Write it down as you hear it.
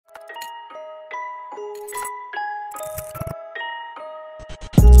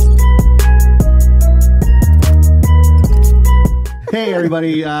Hey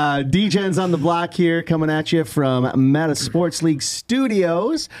everybody, Degens on the block here, coming at you from Meta Sports League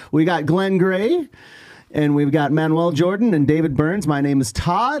Studios. We got Glenn Gray, and we've got Manuel Jordan and David Burns. My name is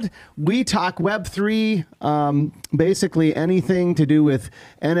Todd. We talk Web3, basically anything to do with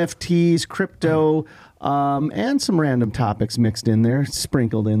NFTs, crypto, and some random topics mixed in there,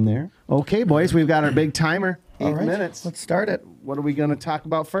 sprinkled in there. Okay, boys, we've got our big timer. 8 minutes. Let's start it. What are we going to talk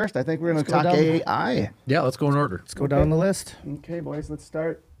about first? I think we're going to talk AI. Yeah, let's go in order. Let's go down the list. Okay, boys, let's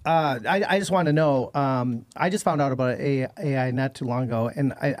start. I just want to know, I just found out about AI not too long ago,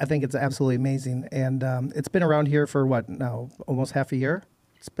 and I think it's absolutely amazing. And it's been around here for what now, almost half a year?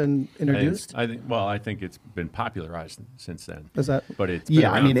 It's been introduced? I think it's been popularized since then. Is that? But it's been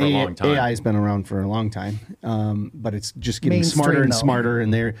around for a long time. AI has been around for a long time, but it's just getting Mainstream, smarter and though. smarter,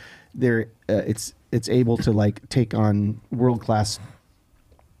 and it's able to like take on world-class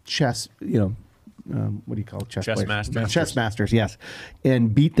chess, what do you call chess players? Masters. Chess masters, yes,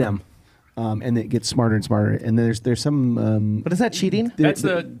 and beat them. And it gets smarter and smarter. And there's some. But is that cheating? That's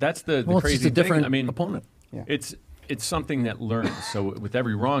the Well, it's crazy just a different thing. I mean, opponent. Yeah. It's something that learns. So with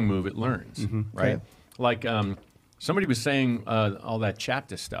every wrong move, it learns, right? Okay. Like somebody was saying all that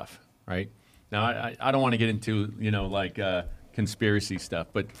chapter stuff, right? Now I don't want to get into conspiracy stuff,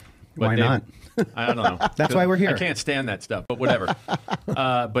 but Why not? I don't know. That's why we're here. I can't stand that stuff, but whatever.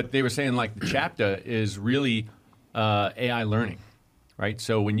 But they were saying like the chapter is really AI learning, right?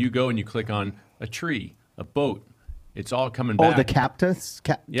 So when you go and you click on a tree, a boat, it's all coming back. Oh, the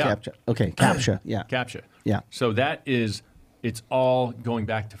CAPTCHA? Yeah. CAPTCHA. Okay, CAPTCHA, yeah. CAPTCHA. Yeah. So it's all going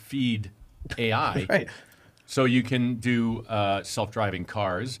back to feed AI. Right. So you can do self-driving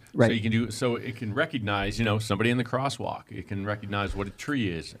cars. Right. So it can recognize, somebody in the crosswalk. It can recognize what a tree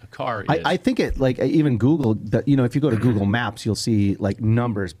is, a car is. I think it, like, even Google, if you go to Google Maps, you'll see, like,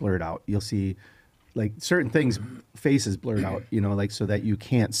 numbers blurred out. You'll see, like, certain things, faces blurred out, so that you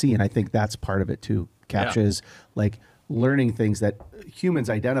can't see. And I think that's part of it, too. CAPTCHA is, like, learning things that humans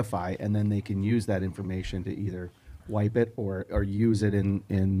identify, and then they can use that information to either wipe it or use it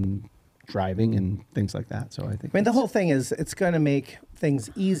in driving and things like that. So I think the whole thing is it's going to make things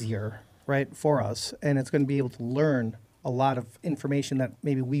easier, right, for us, and it's going to be able to learn a lot of information that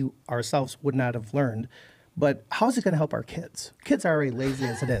maybe we ourselves would not have learned. But how is it going to help our kids? Kids are already lazy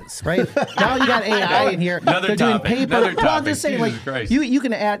as it is, right? Now you got AI in here. Another They're topic, doing paper. another Well, I'm just topic. saying, Jesus like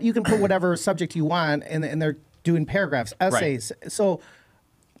Christ. you can put whatever subject you want, and they're doing paragraphs, essays. Right. So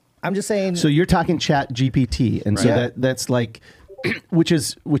I'm just saying. So you're talking Chat GPT, and so that's like, which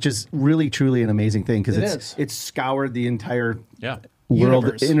is really truly an amazing thing because it's scoured the entire world.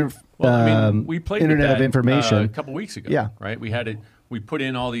 We played Internet with that, of information a couple weeks ago. Yeah, right. We put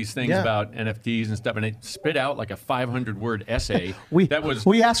in all these things about NFTs and stuff, and it spit out like a 500-word essay. We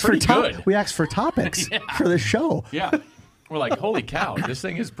asked for good. We asked for topics for the show. Yeah, we're like, holy cow, this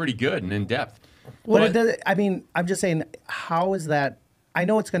thing is pretty good and in depth. Well, I'm just saying, how is that? I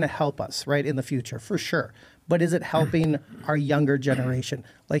know it's going to help us, right, in the future, for sure. But is it helping our younger generation?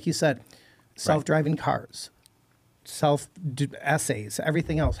 Like you said, self-driving cars, essays,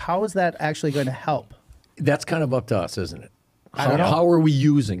 everything else. How is that actually going to help? That's kind of up to us, isn't it? I don't know. How are we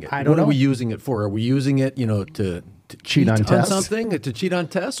using it? I don't know. What are we using it for? Are we using it, to cheat on tests? Something, to cheat on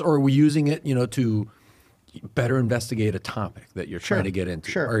tests? Or are we using it, to better investigate a topic that you're trying to get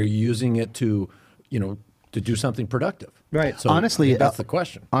into? Sure. Are you using it to, to do something productive? Right. So honestly, that's the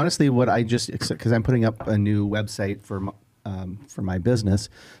question. Honestly, what I because I'm putting up a new website for my business,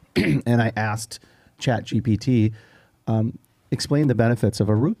 and I asked ChatGPT, explain the benefits of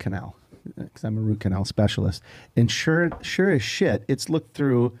a root canal, because I'm a root canal specialist, and sure as shit, it's looked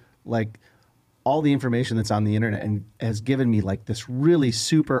through like all the information that's on the internet and has given me like this really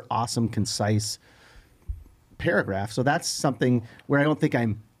super awesome, concise paragraph. So that's something where I don't think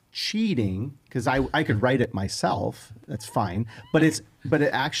I'm cheating, because I could write it myself. That's fine. But it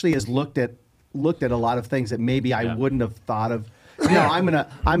actually has looked at a lot of things that maybe I wouldn't have thought of. No, I'm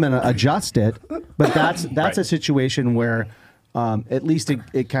gonna adjust it. But that's a situation where at least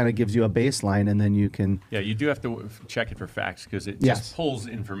it kind of gives you a baseline, and then you can. Yeah, you do have to check it for facts, because it just pulls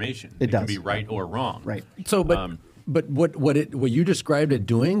information. It does. Can be right or wrong. Right. So, but what you described it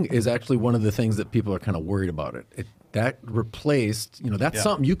doing is actually one of the things that people are kind of worried about it. That replaced, that's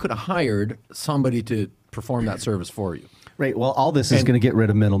something you could have hired somebody to perform that service for you. Right. Well, all this is going to get rid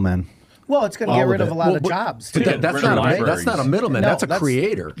of middlemen. Well, it's going to get rid of a lot of jobs. But that's not a middleman. No, that's a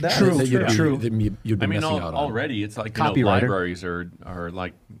creator. True. You'd be missing out on. Already it's like libraries are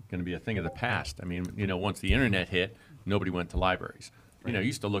like going to be a thing of the past. I mean, once the internet hit, nobody went to libraries. You know, you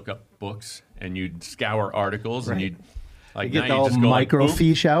used to look up books and you'd scour articles and you'd like You get now the you just go like, boom.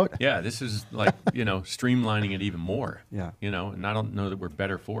 microfiche out. Yeah, this is like, you know, streamlining it even more. Yeah. You know, and I don't know that we're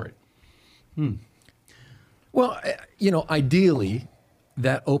better for it. Well, you know, ideally,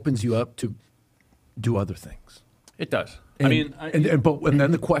 that opens you up to do other things. It does. And, I mean, and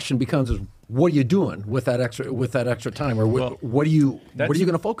then the question becomes: is what are you doing with that extra time, or what are you going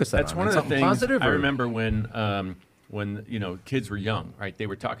to focus that That's on? one of the Something things positive, I or- remember when you know kids were young, right? They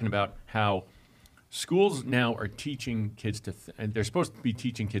were talking about how schools now are teaching kids to, and they're supposed to be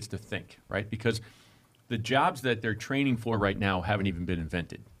teaching kids to think, right? Because the jobs that they're training for right now haven't even been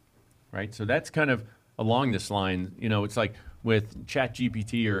invented, right? So that's kind of along this line. You know, it's like with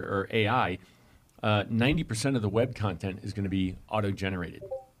ChatGPT or AI, 90% of the web content is going to be auto-generated.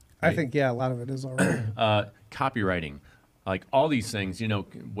 I think, yeah, a lot of it is already. Copywriting, like all these things, you know,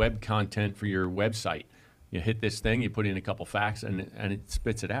 web content for your website. You hit this thing, you put in a couple facts, and it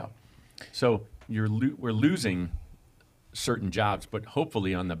spits it out. So we're losing certain jobs, but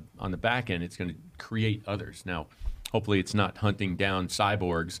hopefully on the back end, it's going to create others. Now, hopefully, it's not hunting down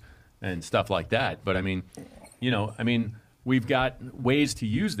cyborgs and stuff like that. But I mean, you know, we've got ways to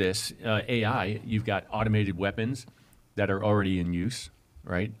use this AI. You've got automated weapons that are already in use,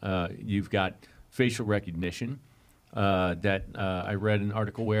 right? You've got facial recognition. That I read an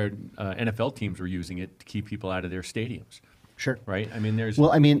article where NFL teams were using it to keep people out of their stadiums. Sure. Right. I mean, there's.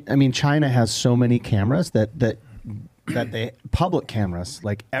 Well, I mean, China has so many cameras that they public cameras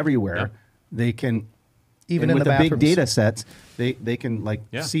like everywhere. Yeah. They can Even and in with the the big bathrooms. data sets, they can like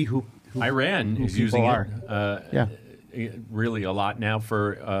Yeah. see who Iran who is people using are. really a lot now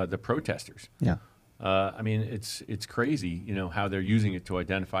for the protesters. Yeah. I mean, it's crazy, you know, how they're using it to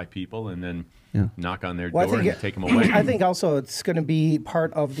identify people and then Yeah. knock on their Well, I door think and take them away. I think also it's going to be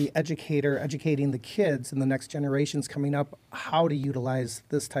part of the educator educating the kids and the next generations coming up how to utilize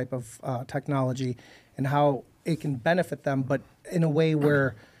this type of technology and how it can benefit them, but in a way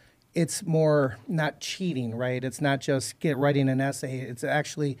where it's more not cheating, right? It's not just writing an essay. It's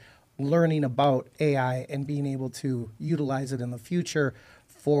actually learning about AI and being able to utilize it in the future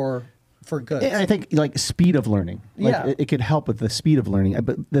for good. And I think like speed of learning. Like, Yeah. it could help with the speed of learning.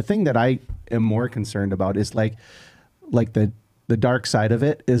 But the thing that I am more concerned about is like the dark side of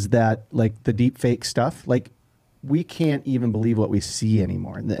it is that like the deep fake stuff, like we can't even believe what we see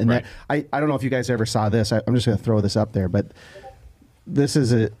anymore. And Right. that, I don't know if you guys ever saw this. I'm just going to throw this up there, but this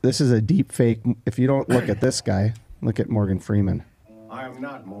is a deep fake. If you don't look at this guy, look at Morgan Freeman. I am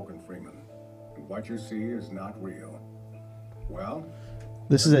not Morgan Freeman, and what you see is not real. Well,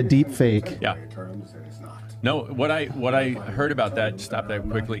 This is a deep fake. Yeah. terms that it's not. No, what I heard about that, stop that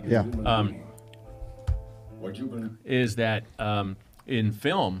quickly. Yeah. What you believe. Is that in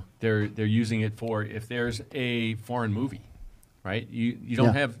film they're using it for if there's a foreign movie, right? You don't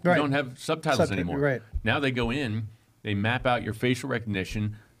Yeah. have Right. you don't have subtitles anymore. Right. Now they go in, they map out your facial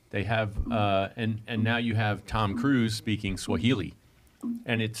recognition. They have and now you have Tom Cruise speaking Swahili,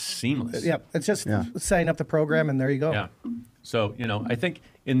 and it's seamless. Yeah, it's just Yeah. setting up the program and there you go. Yeah. So you know, I think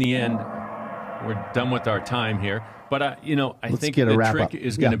in the end we're done with our time here. But you know, I Let's think get a the wrap trick up.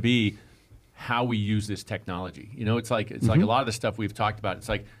 is going to Yeah. be how we use this technology. You know, it's like Mm-hmm. a lot of the stuff we've talked about. It's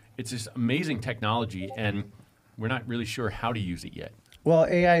like it's this amazing technology, and we're not really sure how to use it yet. Well,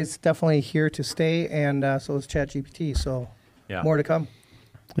 AI is definitely here to stay, and so is ChatGPT. So Yeah. more to come.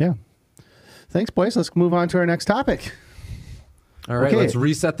 Yeah. Thanks, boys. Let's move on to our next topic. All right, Okay. let's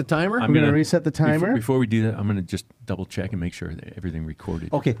reset the timer. I'm gonna reset the timer. Before we do that, I'm going to just double check and make sure that everything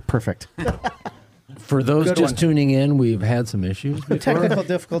recorded. Okay, perfect. For those Good just one. tuning in, we've had some issues before. Technical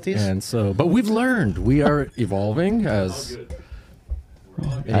difficulties. And so, but we've learned. We are evolving as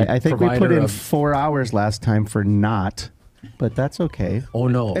I think we put provider in of- 4 hours last time for not, but that's okay. Oh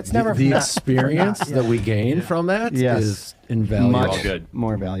no! It's never the not- experience not, yeah. that we gain from that is Yes. invaluable. Much all good.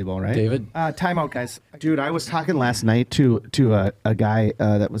 more valuable, right? David, Timeout, guys. Dude, I was talking last night to a guy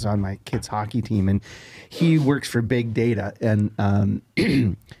that was on my kids' hockey team, and he works for big data, and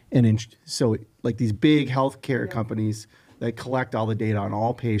so like these big healthcare companies that collect all the data on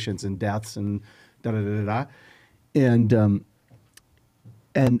all patients and deaths and da da da da, da.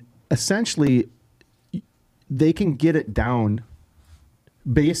 And essentially they can get it down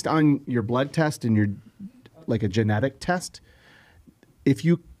based on your blood test and your like a genetic test. If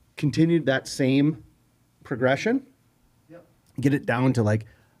you continued that same progression, get it down to like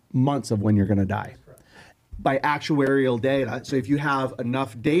months of when you're going to die by actuarial data. So if you have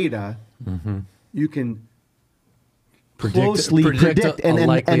enough data, you can closely predict. a And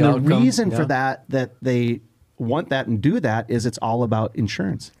likely the outcome. reason for Yeah. that they want that and do that is it's all about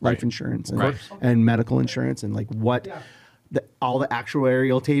insurance, life Right. insurance Right. and medical insurance and like what all the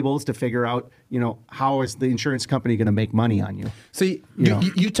actuarial tables to figure out, how is the insurance company going to make money on you? See,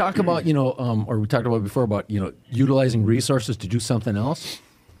 you talk about, or we talked about before about, utilizing resources to do something else.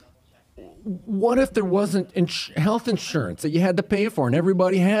 What if there wasn't health insurance that you had to pay for and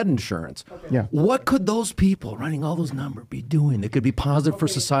everybody had insurance? Yeah. What could those people running all those numbers be doing that could be positive for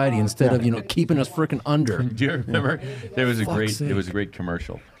society instead of, keeping us freaking under? Do you remember? There was a great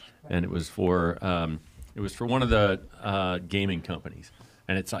commercial, and it was for one of the gaming companies,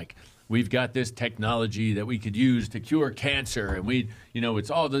 and it's like, we've got this technology that we could use to cure cancer, and it's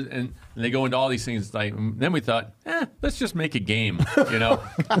all and they go into all these things. Like, then we thought, let's just make a game,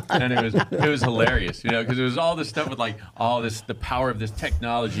 and it was hilarious, because it was all this stuff with like all this, the power of this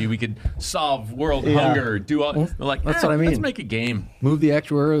technology. We could solve world hunger, do all. We're like, that's what I mean. Let's make a game. Move the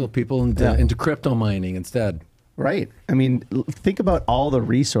actuarial people into crypto mining instead. Right. I mean, think about all the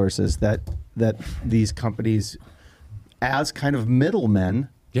resources that these companies, as kind of middlemen.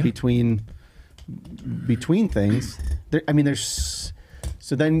 Yeah. Between things, there's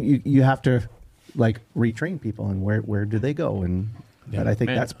so then you have to like retrain people, and where do they go? And but I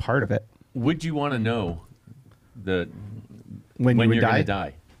think that's part of it. Would you want to know when you're going to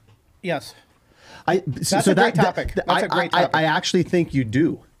die? Yes. That's a great topic. That's a great topic. I actually think you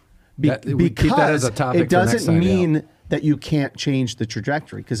do, we keep that as a topic. It doesn't mean that you can't change the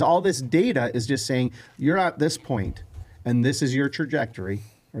trajectory, because all this data is just saying you're at this point, and this is your trajectory.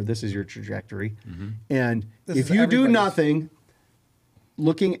 Or this is your trajectory. Mm-hmm. And if you do nothing,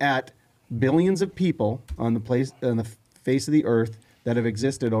 looking at billions of people on the face of the earth that have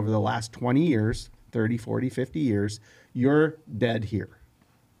existed over the last 20 years, 30, 40, 50 years, you're dead here.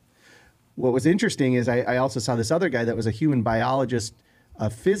 What was interesting is I also saw this other guy that was a human biologist, a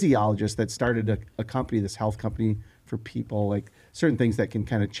physiologist that started a company, this health company for people, like certain things that can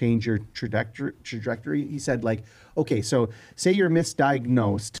kind of change your trajectory. He said, like, okay, so say you're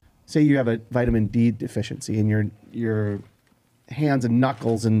misdiagnosed. Say you have a vitamin D deficiency, and your hands and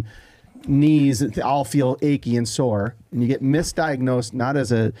knuckles and knees all feel achy and sore, and you get misdiagnosed not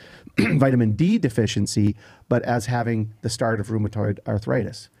as a vitamin D deficiency, but as having the start of rheumatoid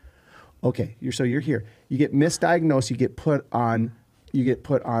arthritis. Okay, so you're here. You get misdiagnosed. You get put on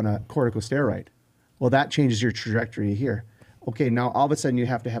a corticosteroid. Well, that changes your trajectory here. Okay, now all of a sudden you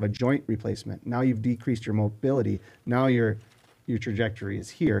have to have a joint replacement. Now you've decreased your mobility. Now your trajectory is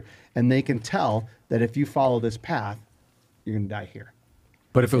here. And they can tell that if you follow this path, you're going to die here.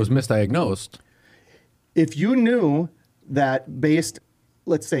 But if it was misdiagnosed? If you knew that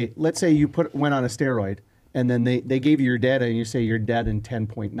let's say you went on a steroid, and then they gave you your data, and you say you're dead in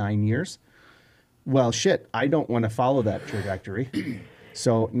 10.9 years. Well, shit, I don't want to follow that trajectory.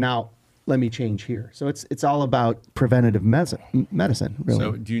 So now let me change here. So it's all about preventative medicine, really.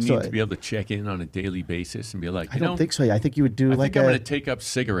 So do you need to be able to check in on a daily basis and be like, I don't think so. I think you would do I'm going to take up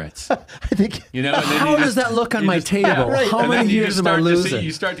cigarettes. I think. And then how does that look on my table? Yeah, right. How many years am I losing?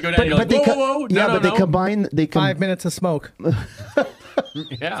 You start to go down. You're like, whoa. They combine. 5 minutes of smoke. Yeah.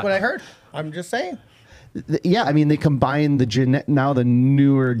 That's what I heard. I'm just saying. Yeah, I mean, they combine now the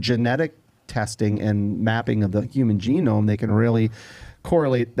newer genetic testing and mapping of the human genome. They can really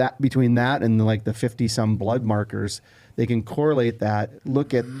correlate that between that and like the 50-some blood markers. They can correlate that,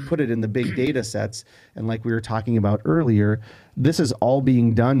 put it in the big data sets. And like we were talking about earlier, this is all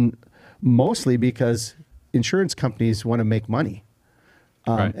being done mostly because insurance companies want to make money.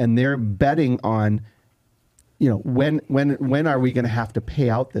 Right. And they're betting on, when are we going to have to pay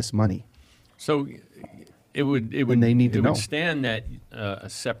out this money? So it would stand that a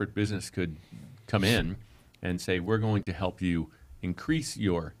separate business could come in and say, we're going to help you increase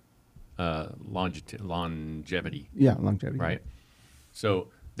your longevity. Yeah, longevity. Right. So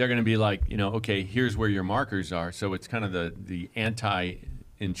they're going to be like, okay, here's where your markers are. So it's kind of the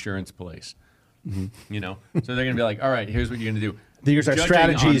anti-insurance place. Mm-hmm. So they're going to be like, all right, here's what you're going to do. Here's our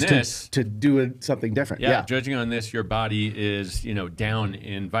strategies to do something different. Yeah, judging on this, your body is down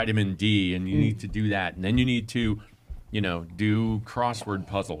in vitamin D, and you need to do that, and then you need to do crossword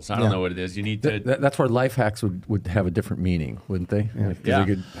puzzles. I don't know what it is. You need to. That's where life hacks would have a different meaning, wouldn't they? Yeah.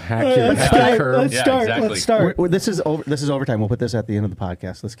 You could hack your curve. Let's start. Exactly. Let's start. This is overtime. We'll put this at the end of the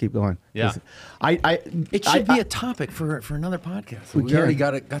podcast. Let's keep going. Yeah. It should be a topic for another podcast. We already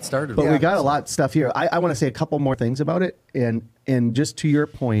got started. But we got a lot of stuff here. I want to say a couple more things about it. And just to your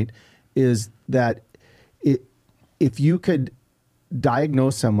point is that if you could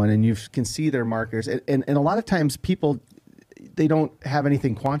diagnose someone and you can see their markers, and a lot of times people, they don't have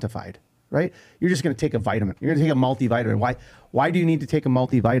anything quantified, right? You're just going to take a vitamin. You're going to take a multivitamin. Why do you need to take a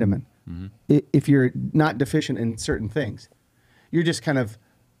multivitamin? Mm-hmm. If you're not deficient in certain things? You're just kind of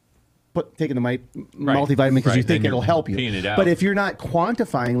taking the multivitamin because you Right. think Then it'll you're help you. peeing it out. But if you're not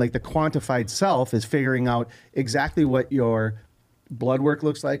quantifying, like the quantified self is figuring out exactly what your blood work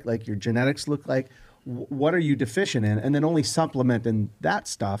looks like your genetics look like, what are you deficient in, and then only supplement in that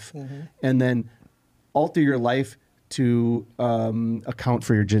stuff, and then alter your life to account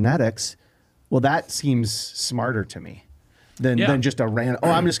for your genetics. Well, that seems smarter to me than just a random.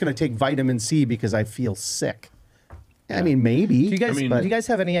 Oh, I'm just going to take vitamin C because I feel sick. I mean, maybe. Do you but guys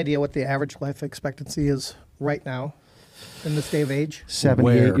have any idea what the average life expectancy is right now in this day of age 78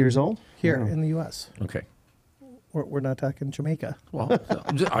 Where? years old here in the U.S.? Okay. We're not talking Jamaica. Well,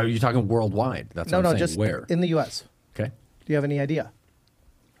 are you talking worldwide? That's No, what I'm saying. just Where? in the U.S. Okay. Do you have any idea?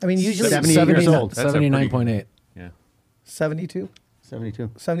 I mean, usually 78 years old. That's a pretty- 79.8. Yeah. 72.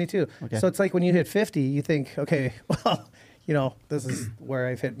 72. 72. Okay. So it's like when you hit 50, you think, okay, well, you know, this is where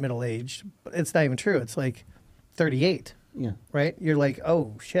I've hit middle age. But it's not even true. It's like 38, Yeah. right? You're like,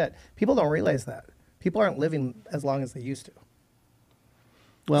 oh, shit. People don't realize that. People aren't living as long as they used to.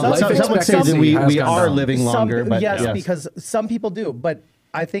 Well, Some some would say that expectancy we has gone are down. living longer, but yes, because some people do. But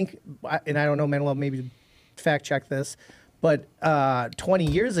I think, and I don't know, Manuel, maybe fact check this, but 20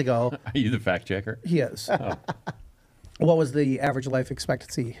 years ago, Are you the fact checker? he is. What was the average life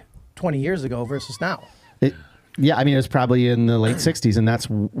expectancy 20 years ago versus now? Yeah, I mean, it was probably in the late 60s, and that's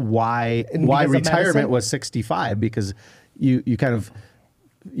why And because of retirement medicine? was 65, because you kind of,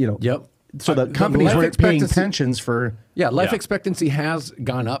 Yep. So the The companies life weren't paying expectancy- pensions for. Yeah, life Yeah. expectancy has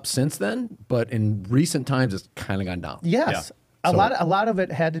gone up since then, but in recent times it's kind of gone down. Yes. Yeah. A lot of it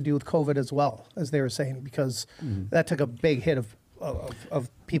had to do with COVID as well, as they were saying, because that took a big hit of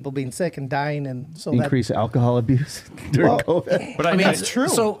people being sick and dying, and so Increase alcohol abuse during Well, COVID. But I mean, That's true.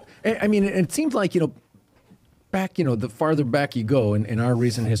 So, I mean, it seems like, back, the farther back you go in our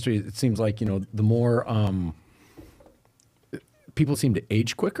recent history, it seems like, the more people seem to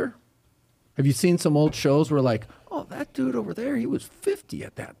age quicker. Have you seen some old shows where like, oh, that dude over there, he was 50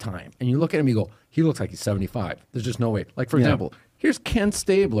 at that time. And you look at him, you go, he looks like he's 75. There's just no way. Like, for example, here's Ken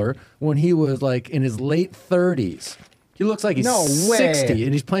Stabler when he was like in his late 30s. He looks like he's No way. 60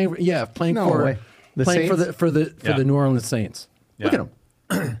 and he's playing No for way. The playing for Saints? the New Orleans Saints. Look Yeah.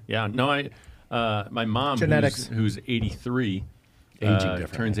 at him. Yeah, no, my mom, Genetics. who's 83, Aging differently.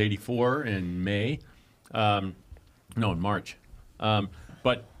 turns 84 in May. No, in March.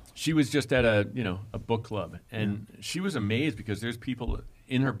 But she was just at a book club, and she was amazed because there's people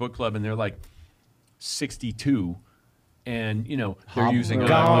in her book club, and they're like 62, and they're using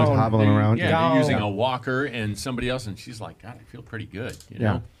Hobbling around. Yeah, Gone. they're using a walker, and somebody else, and she's like, God, I feel pretty good. You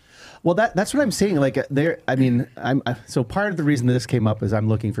know? Well, that's what I'm saying. Like so part of the reason this came up is I'm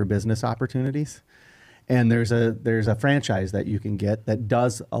looking for business opportunities, and there's a franchise that you can get that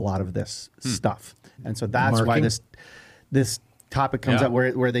does a lot of this stuff, and so that's why Marketing? this topic comes Yeah. up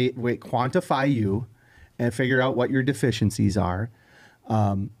where they quantify you and figure out what your deficiencies are,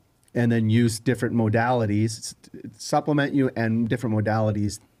 and then use different modalities, supplement you and different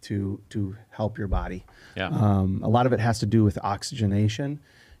modalities to help your body. Yeah. A lot of it has to do with oxygenation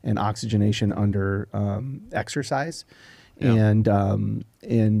and oxygenation under exercise, and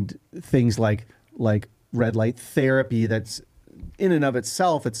things like red light therapy. That's in and of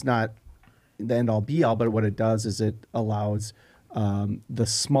itself, it's not the end all be all, but what it does is it allows the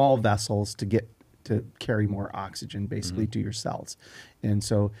small vessels to carry more oxygen basically to your cells, and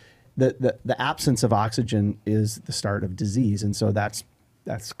so the absence of oxygen is the start of disease, and so that's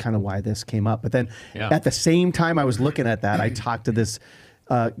kind of why this came up. But then at the same time I was looking at that, I talked to this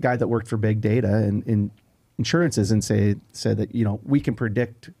guy that worked for big data and in insurances and said that we can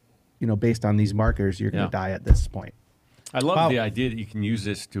predict based on these markers you're going to die at this point. I love the idea that you can use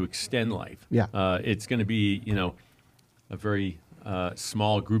this to extend life. Yeah. It's going to be, a very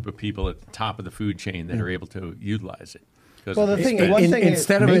small group of people at the top of the food chain that are able to utilize it. 'Cause Well, the it's thing- been- one thing is-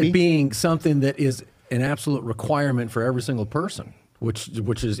 Instead of Maybe. it being something that is an absolute requirement for every single person, which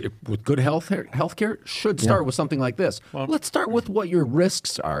is with good healthcare should start with something like this. Let's start with what your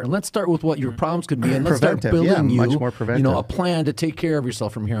risks are, and let's start with what your problems could be, and let's start Preventive, building yeah, you, much more preventive. a plan to take care of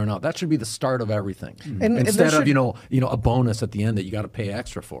yourself from here on out. That should be the start of everything, And there instead of should- a bonus at the end that you got to pay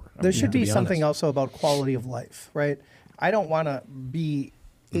extra for. There should to be something honest. also about quality of life, right? I don't want to be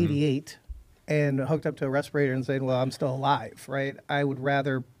 88 and hooked up to a respirator and saying, well, I'm still alive, right? I would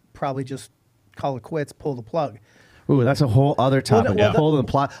rather probably just call it quits, pull the plug. Ooh, that's a whole other topic. well, Pull the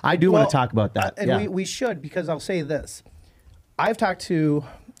plot. I do want Well, to talk about that. And we should, because I'll say this. I've talked to,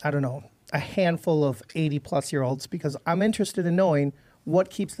 I don't know, a handful of 80-plus-year-olds because I'm interested in knowing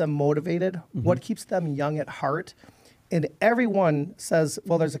what keeps them motivated, what keeps them young at heart. And everyone says,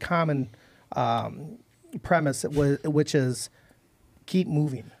 well, there's a common premise, which is keep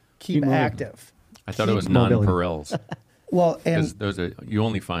moving. keep moving. active. I thought it was mobility. nonpareils. Well, and Because those are, you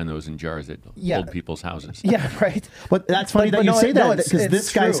only find those in jars at Yeah. old people's houses. yeah, right. But that's funny that you no, say no, that because it's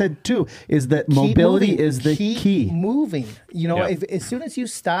this guy true. said too is that Keep mobility moving. is the Keep key. moving. You know, Yeah. as soon as you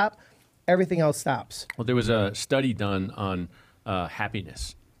stop, everything else stops. Well, there was a study done on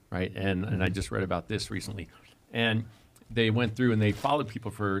happiness, right? And I just read about this recently. And they went through and they followed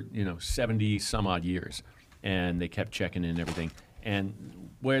people for, 70 some odd years. And they kept checking in and everything. And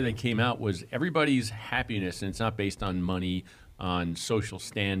where they came out was everybody's happiness, and it's not based on money, on social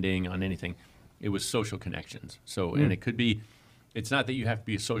standing, on anything. It was social connections. So, and it could be, it's not that you have to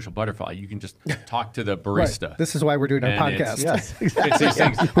be a social butterfly. You can just talk to the barista. Right. This is why we're doing our And podcast. Yes, It's these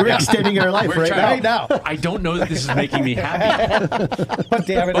things. We're Yeah. extending our life We're right trying- now. I don't know that this is making me happy. But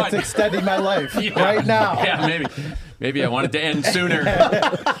damn it, it's But- extending my life Yeah. right now. Yeah, maybe I want it to end sooner.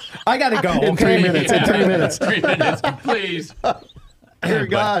 I got to go. In okay? 3 minutes. In 3 minutes. 3 minutes, please. Dear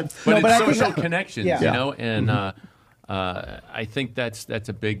God. But No, it's but I think social that- connections, Yeah. and I think that's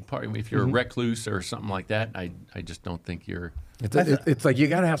a big part. If you're a recluse or something like that, I just don't think you're. It's like you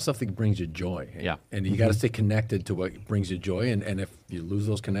got to have something that brings you joy. Yeah. And you got to stay connected to what brings you joy. And if you lose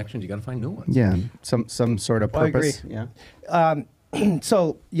those connections, you got to find new ones. Yeah, some sort of I agree. purpose. Yeah.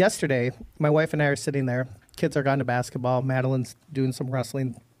 So yesterday, my wife and I are sitting there. Kids are gone to basketball. Madeline's doing some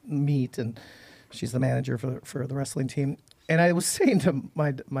wrestling meet, and she's the manager for the wrestling team. And I was saying to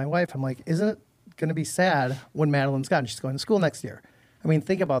my wife, I'm like, isn't it going to be sad when Madeline's gone? She's going to school next year. I mean,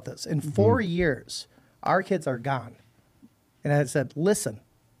 think about this. In 4 years, our kids are gone. And I said, listen,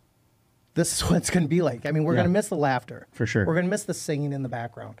 this is what it's going to be like. I mean, we're going to miss the laughter. For sure. We're going to miss the singing in the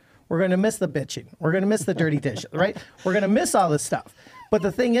background. We're going to miss the bitching. We're going to miss the dirty dishes, right? We're going to miss all this stuff. But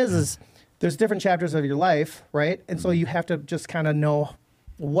the thing is there's different chapters of your life, right? And so you have to just kind of know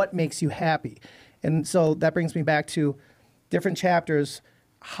what makes you happy. And so that brings me back to different chapters.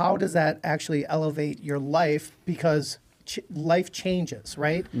 How does that actually elevate your life? Because life changes,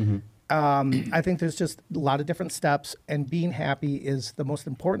 right? I think there's just a lot of different steps, and being happy is the most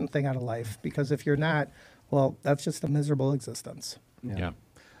important thing out of life, because if you're not, well, that's just a miserable existence. Yeah.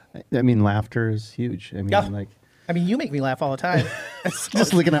 I mean, laughter is huge. I mean, Yeah. like I mean, you make me laugh all the time.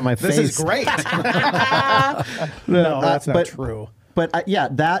 just looking at my face. This is great. No, that's not but- true. But yeah,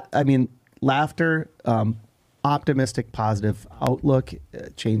 that I mean, laughter, optimistic, positive outlook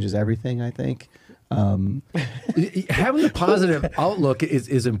changes everything. I think. Having a positive outlook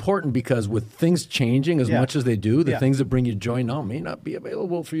is important, because with things changing as Yeah. much as they do, the Yeah. things that bring you joy now may not be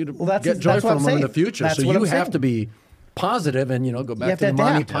available for you to that's- get joy that's what from I'm them in the saying. future. That's So what you I'm have saying. to be positive and go You back have to to the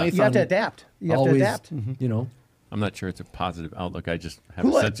Monty adapt. Python. You have to adapt. You have always, to adapt. I'm not sure it's a positive outlook. I just have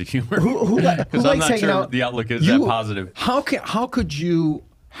Who a li- sense of humor. who Because I'm likes not hanging sure out- the outlook is that positive. How could you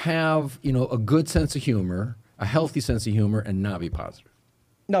have a good sense of humor, a healthy sense of humor, and not be positive?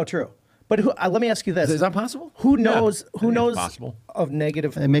 No, true. But let me ask you this: Is that possible? Who knows? I think Who it's knows possible. of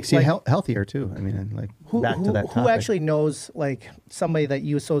negative? It makes you like, healthier too. I mean, like Who, back to that topic. who actually knows like somebody that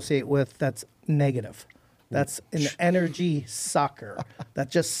you associate with that's negative? That's an energy sucker. That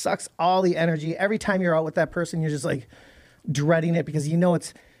just sucks all the energy. Every time you're out with that person, you're just like dreading it, because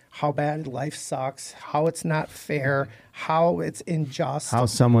it's how bad life sucks, how it's not fair, how it's unjust, How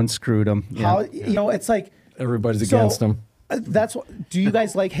someone screwed them. how it's like Everybody's so, against them. That's what. Do you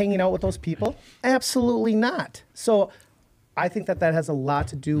guys like hanging out with those people? Absolutely not. So, I think that has a lot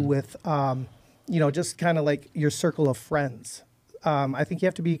to do with, just kind of like your circle of friends. I think you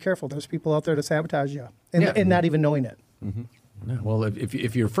have to be careful. There's people out there to sabotage you, and not even knowing it. Yeah, well,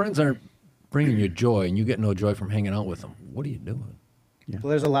 if your friends aren't bringing you joy and you get no joy from hanging out with them, what are you doing? Well,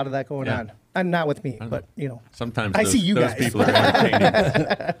 there's a lot of that going Yeah. on, and not with me, but Sometimes I those, see you those guys. people are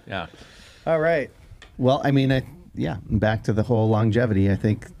entertaining. Yeah. All right. Well, I mean, back to the whole longevity. I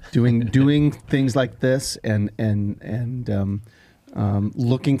think doing things like this and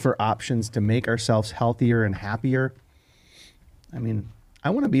looking for options to make ourselves healthier and happier. I mean, I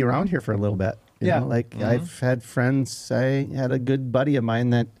want to be around here for a little bit. You Yeah. know, like I've had friends. I had a good buddy of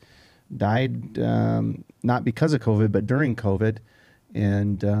mine that died not because of COVID, but during COVID,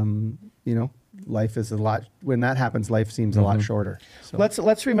 and life is a lot. When that happens, life seems a lot shorter. So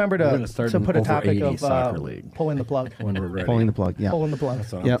Let's remember We're to gonna start an put a over topic 80 of soccer league. pulling the plug. When we're ready. pulling the plug. Yeah. Pulling the plug.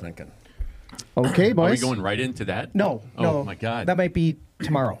 That's what Yep. I'm thinking. Okay, Are we boys. going right into that? No, Oh, no. my God. That might be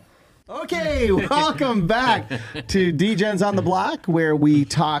tomorrow. Okay, welcome back to Degens on the Block, where we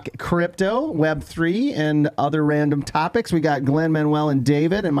talk crypto, Web3, and other random topics. We got Glenn, Manuel, and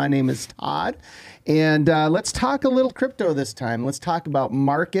David, and my name is Todd. And let's talk a little crypto this time. Let's talk about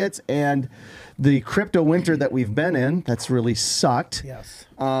markets and the crypto winter that we've been in. That's really sucked. Yes.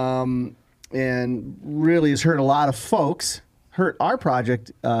 And really has hurt a lot of folks. hurt our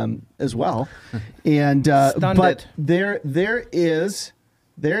project as well. And Stunned but it.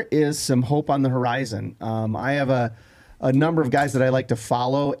 there is some hope on the horizon. I have a number of guys that I like to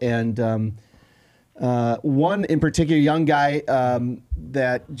follow, and one in particular, young guy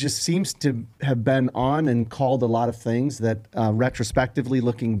that just seems to have been on and called a lot of things that retrospectively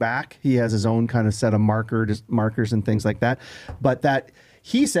looking back, he has his own kind of set of markers and things like that. But that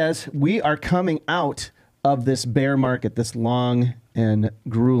he says we are coming out of this bear market, this long and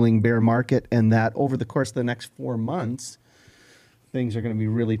grueling bear market, and that over the course of the next 4 months, things are going to be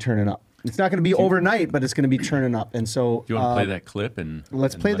really turning up. It's not going to be overnight, but it's going to be turning up. And so, Do you want to play that clip?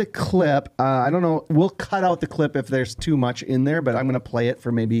 Let's play the clip. I don't know. We'll cut out the clip if there's too much in there, but I'm going to play it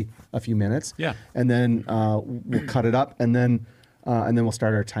for maybe a few minutes. Yeah. And then we'll cut it up, and then we'll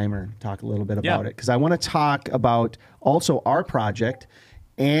start our timer and talk a little bit about it, because I want to talk about also our project,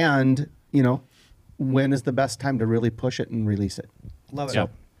 and when is the best time to really push it and release it. Love it. Yeah.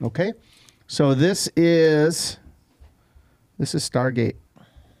 Okay. So this is Stargate.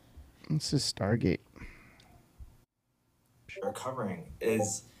 This is Stargate. We're covering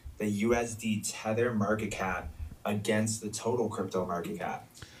is the USD Tether market cap against the total crypto market cap.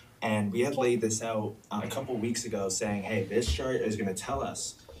 And we had laid this out a couple weeks ago saying, hey, this chart is going to tell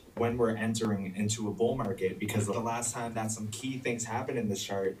us when we're entering into a bull market, because the last time that some key things happened in this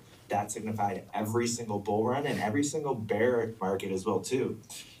chart, that signified every single bull run and every single bear market as well too.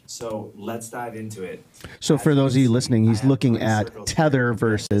 So let's dive into it. So for those of you listening, he's looking at Tether here.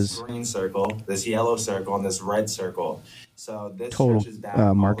 versus This green circle, this yellow circle, and this red circle. So this total stretches back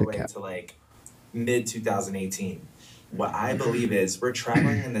all market the way cap to like mid 2018. What I believe is we're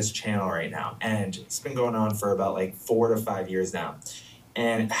traveling in this channel right now, and it's been going on for about like 4 to 5 years now.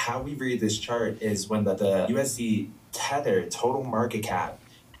 And how we read this chart is when the USD Tether total market cap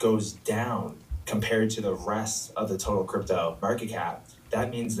goes down compared to the rest of the total crypto market cap,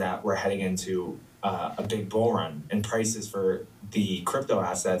 that means that we're heading into a big bull run, and prices for the crypto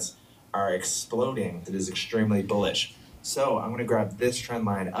assets are exploding. It is extremely bullish. So I'm going to grab this trend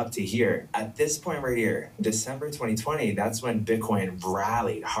line up to here. At this point right here, December 2020, that's when Bitcoin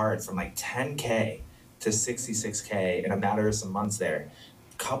rallied hard from like 10K to 66K in a matter of some months there.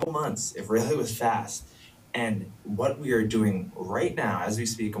 Couple months, it really was fast. And what we are doing right now as we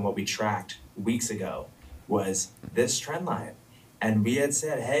speak, and what we tracked weeks ago, was this trend line. And we had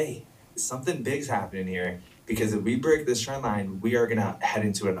said, hey, something big's happening here, because if we break this trend line, we are going to head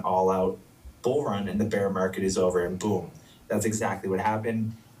into an all-out bull run and the bear market is over, and boom. That's exactly what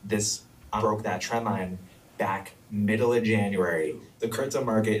happened. This broke that trend line back middle of January. The crypto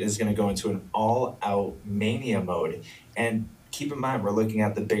market is going to go into an all-out mania mode. And keep in mind, we're looking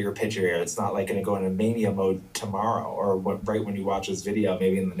at the bigger picture here. It's not like going to go into mania mode tomorrow or right when you watch this video,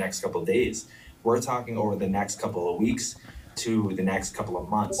 maybe in the next couple of days. We're talking over the next couple of weeks to the next couple of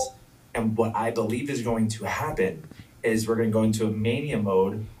months. And what I believe is going to happen is we're going to go into a mania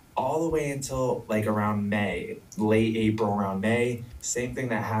mode all the way until like around May, late April, around May. Same thing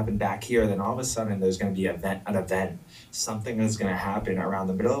that happened back here. Then all of a sudden there's going to be an event. Something is going to happen around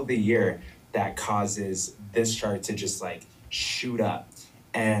the middle of the year that causes this chart to just like shoot up.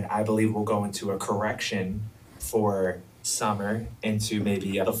 And I believe we'll go into a correction for summer into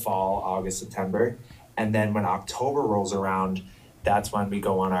maybe the fall, August, September. And then when October rolls around, that's when we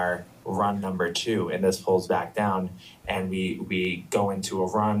go on our run number 2, and this pulls back down, and we go into a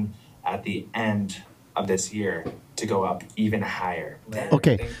run at the end of this year to go up even higher.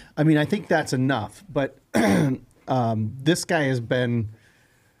 Okay. I mean, I think that's enough, but this guy has been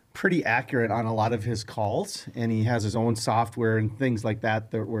pretty accurate on a lot of his calls, and he has his own software and things like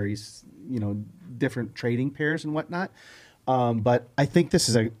that where he's, different trading pairs and whatnot. But I think this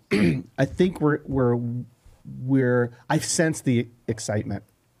is I think I sense the excitement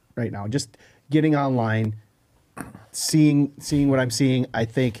right now. Just getting online, seeing what I'm seeing. I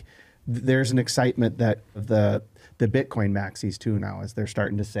think there's an excitement that the Bitcoin maxis too now, as they're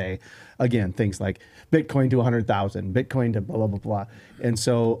starting to say again things like Bitcoin to 100,000, Bitcoin to blah blah blah blah. And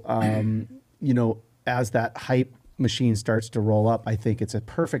so as that hype machine starts to roll up, I think it's a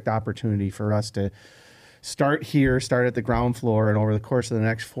perfect opportunity for us to start at the ground floor, and over the course of the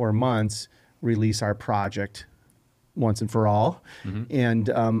next 4 months, release our project once and for all. Mm-hmm. And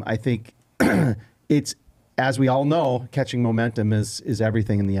I think it's, as we all know, catching momentum is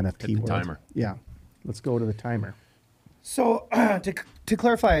everything in the NFT world. Timer. Yeah. Let's go to the timer. So to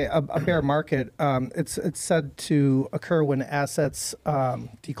clarify, a bear market, it's said to occur when assets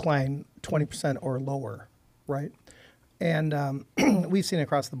decline 20% or lower, right? And we've seen it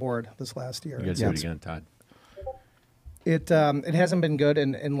across the board this last year. You got to do it again, Todd. It hasn't been good,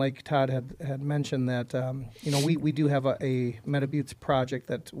 and like Todd had mentioned that we do have a Metabutes project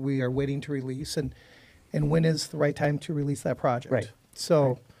that we are waiting to release, and when is the right time to release that project? Right.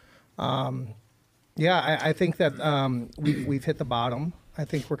 So, I think that we've hit the bottom. I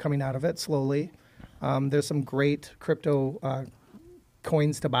think we're coming out of it slowly. There's some great crypto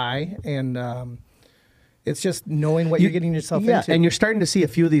coins to buy, and it's just knowing what you're getting yourself into. And you're starting to see a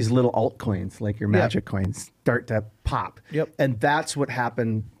few of these little altcoins, like your magic coins, start to pop. Yep. And that's what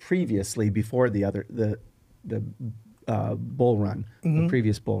happened previously before the bull run, the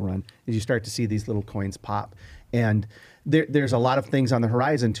previous bull run, is you start to see these little coins pop. And there's a lot of things on the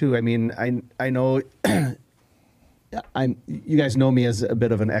horizon too. I mean, I know you guys know me as a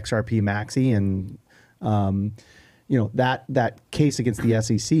bit of an XRP maxi, and that case against the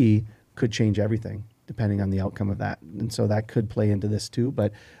SEC could change everything depending on the outcome of that. And so that could play into this too.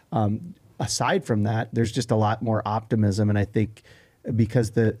 But aside from that, there's just a lot more optimism. And I think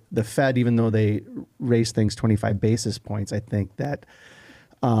because the Fed, even though they raised things 25 basis points, I think that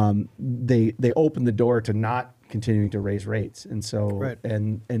they opened the door to not continuing to raise rates. And so, right.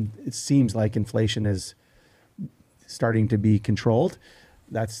 and it seems like inflation is starting to be controlled.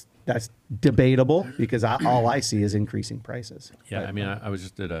 That's debatable because all I see is increasing prices. Yeah, I mean, I was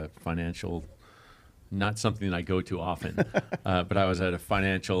just at a financial, not something that I go to often, but I was at a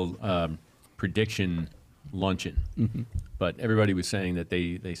financial prediction luncheon. Mm-hmm. But everybody was saying that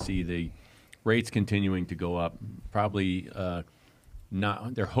they see the rates continuing to go up. Probably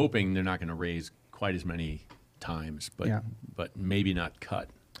not. They're hoping they're not going to raise quite as many times, but maybe not cut.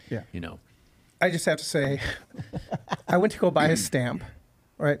 Yeah. I just have to say, I went to go buy a stamp,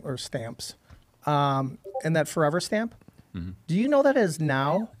 right, or stamps, and that Forever stamp. Mm-hmm. Do you know that is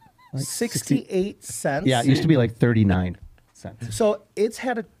now 68 cents? Yeah, it used to be like 39 cents. So it's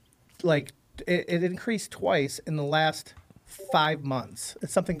had it increased twice in the last 5 months.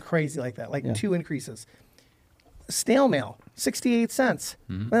 It's something crazy like that, like 2 increases. Snail mail, 68 cents.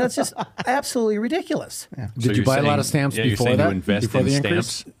 Mm-hmm. I mean, that's just absolutely ridiculous. Yeah. Did you buy a lot of stamps you're before saying that? You invest before in the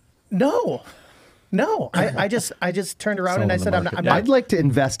stamps? No. I just turned around and I said, I'm not. I'd like to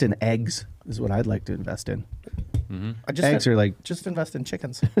invest in eggs, is what I'd like to invest in. Mm-hmm. Eggs are like... Just invest in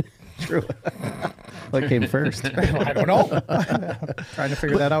chickens. True. What came first? I don't know. Trying to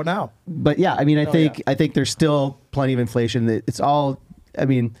figure that out now. But yeah, I mean, I think there's still plenty of inflation. It's all, I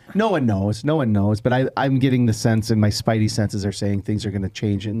mean, no one knows, but I'm getting the sense, and my spidey senses are saying things are going to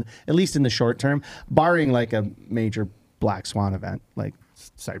change, at least in the short term, barring like a major black swan event, like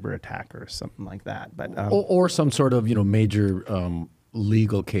cyber attack or something like that. But or some sort of major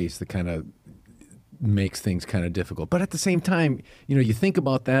legal case that kind of makes things kind of difficult. But at the same time, you think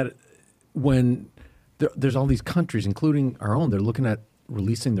about that when there's all these countries, including our own, they're looking at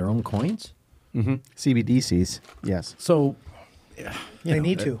releasing their own coins. Mm-hmm. CBDCs, yes. So they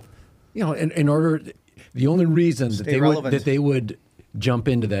need to. In order, the only reason that they would jump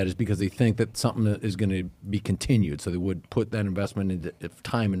into that is because they think that something is going to be continued. So they would put that investment into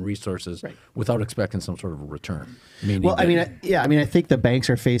time and resources without expecting some sort of a return. I think the banks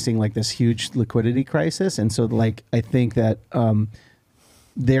are facing like this huge liquidity crisis, and so like I think that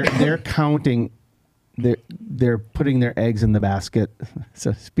they're counting, they're putting their eggs in the basket,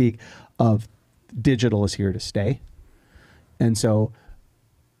 so to speak, of digital is here to stay, and so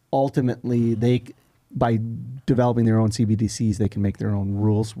ultimately by developing their own CBDCs, they can make their own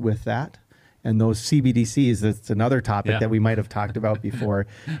rules with that. And those CBDCs, that's another topic that we might have talked about before.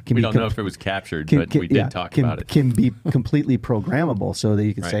 We don't know if it was captured, but we did talk about it. Can be completely programmable so that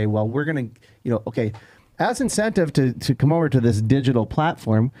you can say, well, we're going to, as incentive to come over to this digital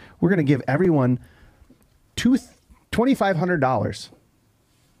platform, we're going to give everyone $2,500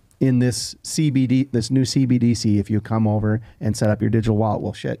 in this new CBDC if you come over and set up your digital wallet.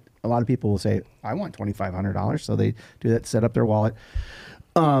 Well, shit. A lot of people will say, I want $2,500. So they do that, set up their wallet.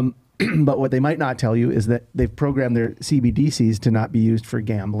 But what they might not tell you is that they've programmed their CBDCs to not be used for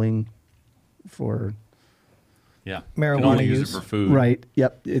gambling, for marijuana use it for food. Right.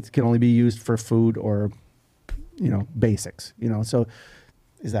 Yep. It can only be used for food or, basics. So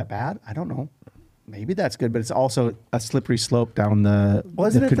is that bad? I don't know. Maybe that's good, but it's also a slippery slope down the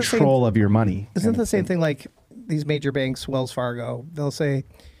control of your money. Isn't it the same thing like these major banks, Wells Fargo, they'll say,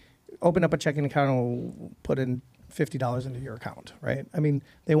 open up a checking account and we'll put in $50 into your account, right? I mean,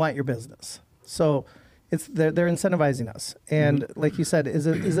 they want your business. So they're incentivizing us. And like you said, is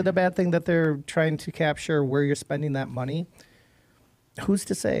it a bad thing that they're trying to capture where you're spending that money? Who's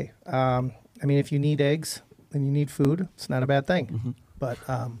to say? I mean, if you need eggs and you need food, it's not a bad thing. Mm-hmm. But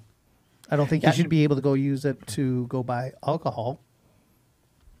I don't think you should be able to go use it to go buy alcohol.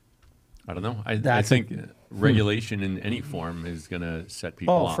 I don't know. I think regulation in any form is going to set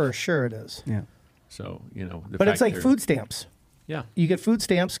people off. Oh, for sure it is. Yeah. So, you know, But it's like food stamps. Yeah. You get food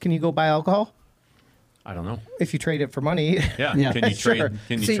stamps. Can you go buy alcohol? I don't know. If you trade it for money. Yeah. Yeah. Can you trade? Sure.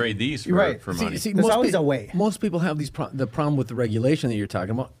 Can you See, trade these right. for money? There's always a way. Most people have the problem with the regulation that you're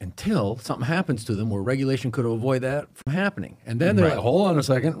talking about until something happens to them where regulation could avoid that from happening. And then they're like, hold on a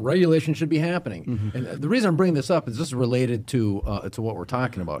second, regulation should be happening. And the reason I'm bringing this up is this is related to what we're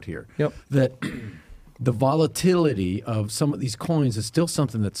talking about here. Yep. That the volatility of some of these coins is still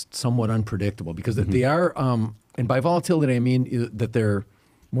something that's somewhat unpredictable because they are, and by volatility I mean that they're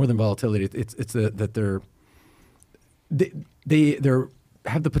more than volatility. It's that they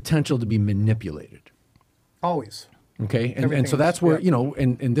have the potential to be manipulated. Always. Okay, and Everything so that's is, where yeah. you know,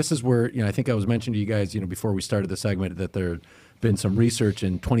 and this is where I think I was mentioning to you guys before we started the segment that there had been some research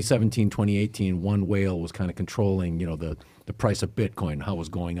in 2017, 2018. One whale was kind of controlling the price of Bitcoin, how it was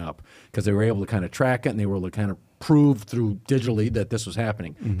going up, because they were able to kind of track it and they were able to kind of prove through digitally that this was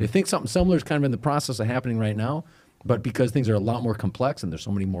happening. They think something similar is kind of in the process of happening right now, but because things are a lot more complex and there's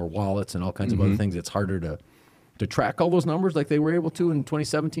so many more wallets and all kinds of other things, it's harder to track all those numbers like they were able to in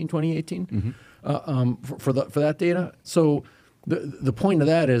 2017, 2018 for that data. So the point of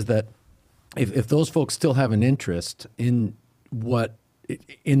that is that if those folks still have an interest in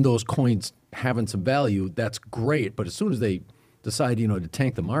those coins having some value, that's great. But as soon as they decide, to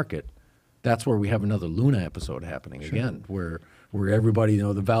tank the market, that's where we have another Luna episode happening again, where everybody,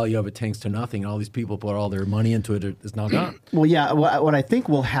 the value of it tanks to nothing. And all these people put all their money into it is now gone. Well, yeah. What I think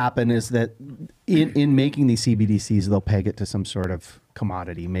will happen is that in making these CBDCs, they'll peg it to some sort of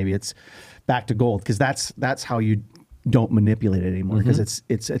commodity. Maybe it's back to gold, because that's how you don't manipulate it anymore, because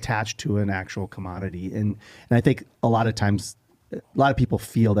it's attached to an actual commodity. And I think a lot of times, a lot of people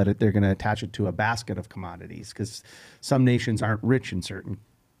feel that they're going to attach it to a basket of commodities, because some nations aren't rich in certain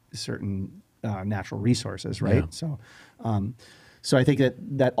natural resources, right? Yeah. So I think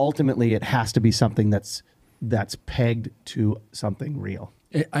that ultimately it has to be something that's pegged to something real.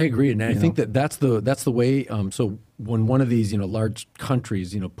 I agree, and I think that's the way. So when one of these large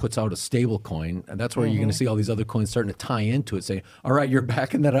countries puts out a stable coin, and that's where you're going to see all these other coins starting to tie into it. Say, all right, you're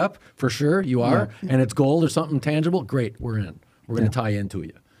backing that up for sure, you are, and it's gold or something tangible. Great, we're in. We're going to tie into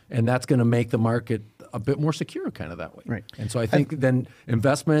you, and that's going to make the market a bit more secure, kind of that way. Right. And so I think then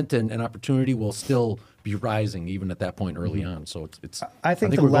investment and opportunity will still be rising even at that point early on. So it's. I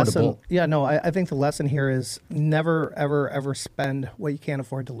think the we're going to lesson. bull. Yeah, no, I think the lesson here is never, ever, ever spend what you can't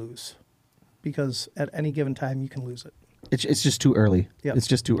afford to lose, because at any given time you can lose it. It's just too early. Yep. It's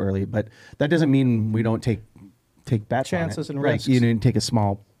just too early. But that doesn't mean we don't take bets Chances on it. and Right. risks. You need to take a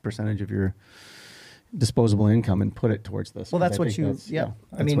small percentage of your disposable income and put it towards this. Well, 'cause that's I what think you. that's- Yeah,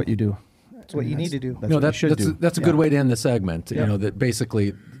 I that's mean, what you do. That's what you need to do. That's No, what you should do. that's a good way to end the segment. That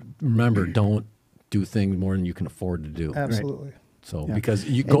basically, remember, don't do things more than you can afford to do. Absolutely. So because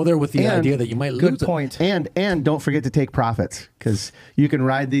you go there with the idea that you might lose. Good point. And don't forget to take profits, because you can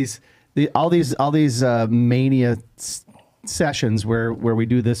ride all these mania sessions where we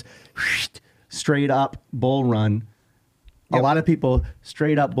do this straight up bull run. A lot of people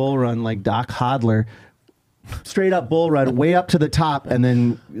straight up bull run like Doc Hodler, straight up bull run way up to the top, and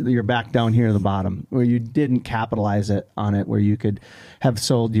then you're back down here at the bottom, where you didn't capitalize on it, where you could have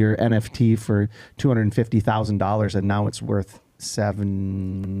sold your NFT for $250,000 and now it's worth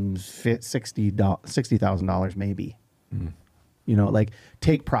 $60,000 maybe. Like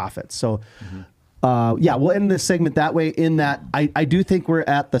take profits. So we'll end this segment that way, in that I do think we're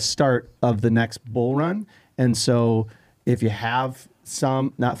at the start of the next bull run. And so if you have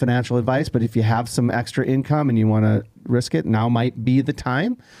some, not financial advice, but if you have some extra income and you want to risk it, now might be the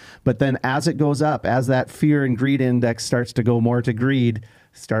time. But then as it goes up, as that fear and greed index starts to go more to greed,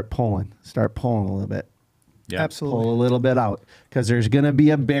 start pulling a little bit. Yeah. Absolutely. Pull a little bit out, because there's going to be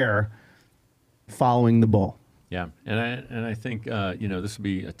a bear following the bull. Yeah, and I think this will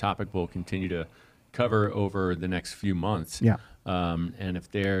be a topic we'll continue to cover over the next few months. Yeah. And if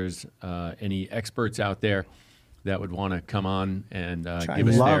there's any experts out there that would want to come on and give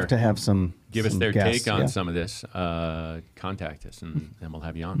us Love to have some their guests, take on yeah. some of this, contact us and we'll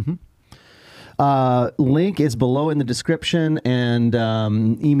have you on. Link is below in the description, and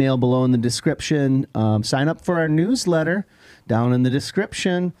email below in the description. Sign up for our newsletter down in the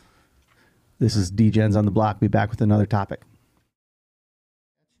description. This is Degens on the Block. Be back with another topic.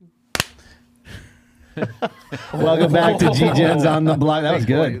 Welcome back to Degens on the Block. That was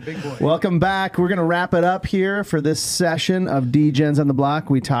good. Big boy. Welcome back. We're going to wrap it up here for this session of Degens on the Block.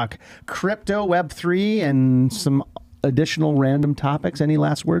 We talk crypto, Web3, and some additional random topics. Any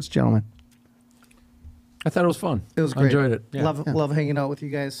last words, gentlemen? I thought it was fun. It was I great. enjoyed it. Yeah. Love hanging out with you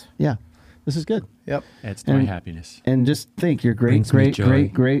guys. Yeah. This is good. Yep. Adds to my happiness. And just think, your great, Brings me great, joy.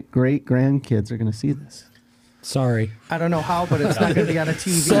 great, great, great grandkids are going to see this. Sorry. I don't know how, but it's not going to be on a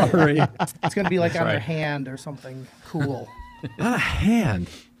TV. Sorry. It's going to be like on their right. hand or something cool. Not a hand.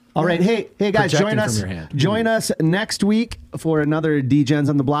 All right, hey guys, Projecting join us. from your hand. Join us next week for another Degens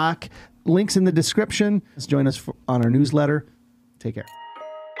on the Block. Links in the description. Join us on our newsletter. Take care.